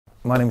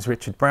My name is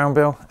Richard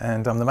Brownbill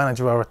and I'm the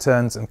manager of our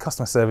returns and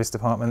customer service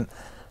department,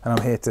 and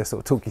I'm here to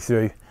sort of talk you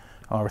through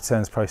our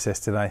returns process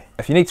today.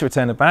 If you need to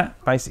return a bat,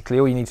 basically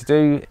all you need to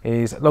do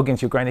is log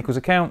into your Gray-Nicolls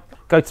account,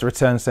 go to the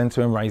return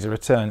centre and raise a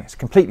return. It's a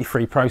completely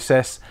free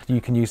process.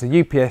 You can use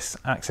the UPS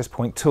access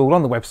point tool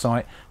on the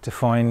website to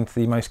find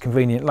the most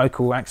convenient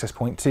local access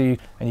point to you,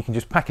 and you can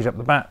just package up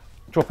the bat,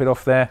 drop it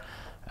off there,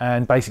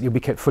 and basically you'll be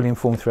kept fully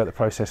informed throughout the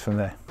process from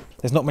there.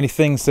 There's not many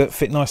things that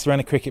fit nicely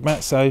around a cricket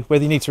bat, so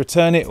whether you need to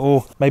return it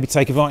or maybe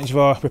take advantage of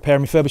our repair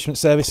and refurbishment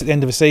service at the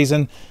end of a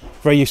season,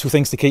 very useful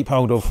things to keep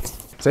hold of.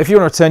 So if you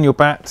want to return your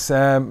bat,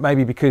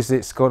 maybe because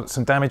it's got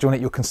some damage on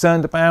it you're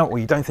concerned about, or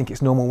you don't think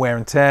it's normal wear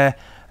and tear,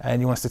 and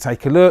you want us to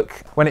take a look,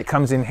 when it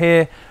comes in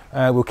here,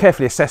 we'll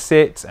carefully assess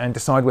it and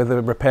decide whether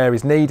a repair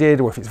is needed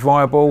or if it's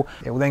viable.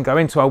 It will then go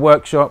into our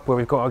workshop where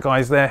we've got our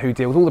guys there who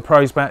deal with all the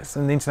pros bats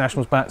and the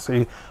internationals bats,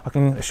 who I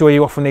can assure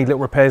you often need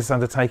little repairs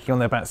undertaking on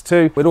their bats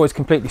too. We'll always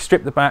completely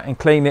strip the bat and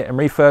clean it and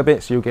refurb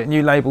it, so you'll get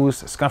new labels,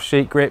 scuff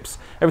sheet, grips,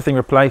 everything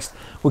replaced.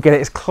 We'll get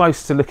it as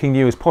close to looking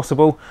new as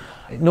possible.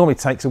 It normally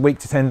takes a week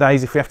to 10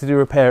 days if we have to do a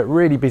repair at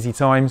really busy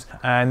times,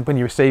 and when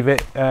you receive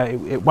it,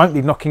 it won't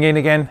need knocking in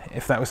again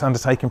if that was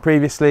undertaken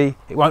previously.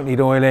 It won't need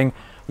oiling.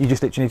 You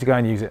just literally need to go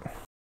and use it.